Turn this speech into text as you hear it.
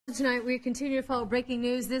Tonight, we continue to follow breaking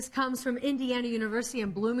news. This comes from Indiana University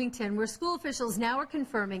in Bloomington, where school officials now are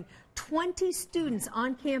confirming 20 students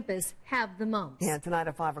on campus have the mumps. And tonight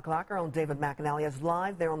at 5 o'clock, our own David McAnally is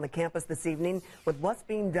live there on the campus this evening with what's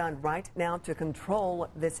being done right now to control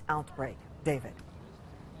this outbreak. David.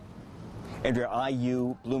 Andrea,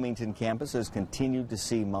 IU Bloomington campus has continued to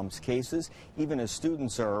see mumps cases, even as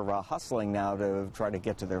students are hustling now to try to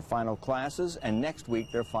get to their final classes and next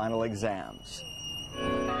week their final exams.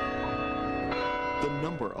 The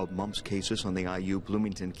number of mumps cases on the IU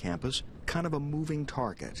Bloomington campus, kind of a moving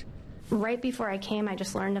target. Right before I came, I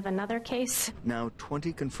just learned of another case. Now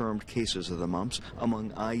 20 confirmed cases of the mumps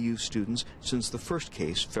among IU students since the first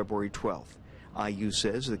case, February 12th. IU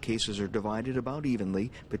says the cases are divided about evenly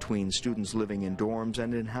between students living in dorms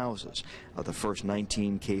and in houses. Of the first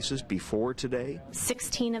 19 cases before today,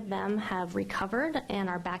 16 of them have recovered and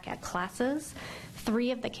are back at classes.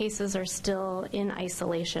 3 of the cases are still in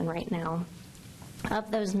isolation right now.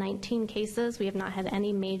 Of those 19 cases, we have not had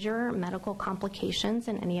any major medical complications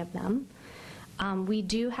in any of them. We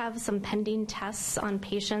do have some pending tests on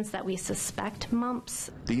patients that we suspect mumps.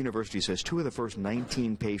 The university says 2 of the first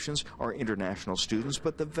 19 patients are international students,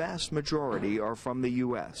 but the vast majority are from the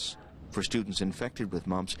U.S. For students infected with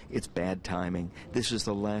mumps, it's bad timing. This is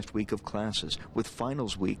the last week of classes, with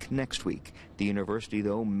finals week next week. The university,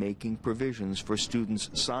 though, making provisions for students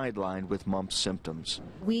sidelined with mumps symptoms.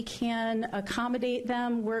 We can accommodate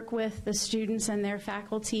them, work with the students and their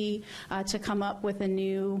faculty to come up with a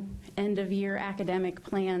new end-of-year academic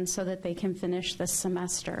plan so that they can finish this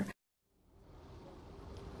semester.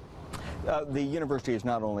 The university is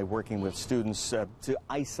not only working with students to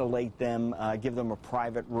isolate them, give them a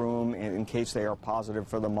private room in case they are positive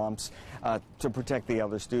for the mumps, to protect the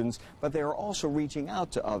other students, but they are also reaching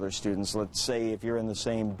out to other students. Let's say if you're in the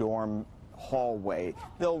same dorm hallway,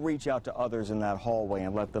 they'll reach out to others in that hallway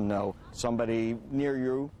and let them know somebody near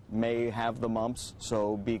you may have the mumps,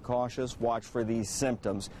 so be cautious, watch for these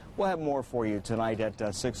symptoms. We'll have more for you tonight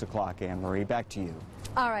at 6 o'clock, Anne-Marie. Back to you.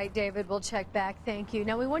 All right, David, we'll check back. Thank you.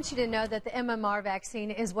 Now, we want you to know that the MMR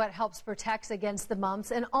vaccine is what helps protect against the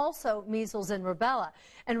mumps and also measles and rubella.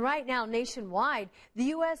 And right now, nationwide, the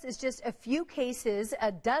U.S. is just a few cases,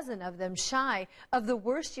 a dozen of them shy of the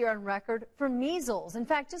worst year on record for measles. In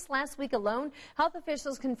fact, just last week alone, health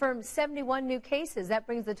officials confirmed 71 new cases. That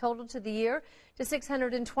brings the total to the year to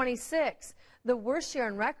 626. The worst year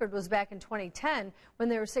on record was back in 2010 when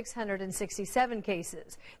there were 667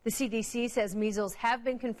 cases. The CDC says measles have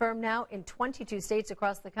been confirmed now in 22 states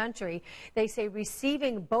across the country. They say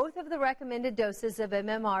receiving both of the recommended doses of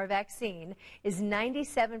MMR vaccine is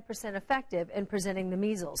 97% effective in preventing the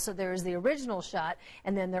measles. So there is the original shot,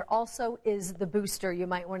 and then there also is the booster. You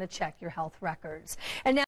might want to check your health records. And now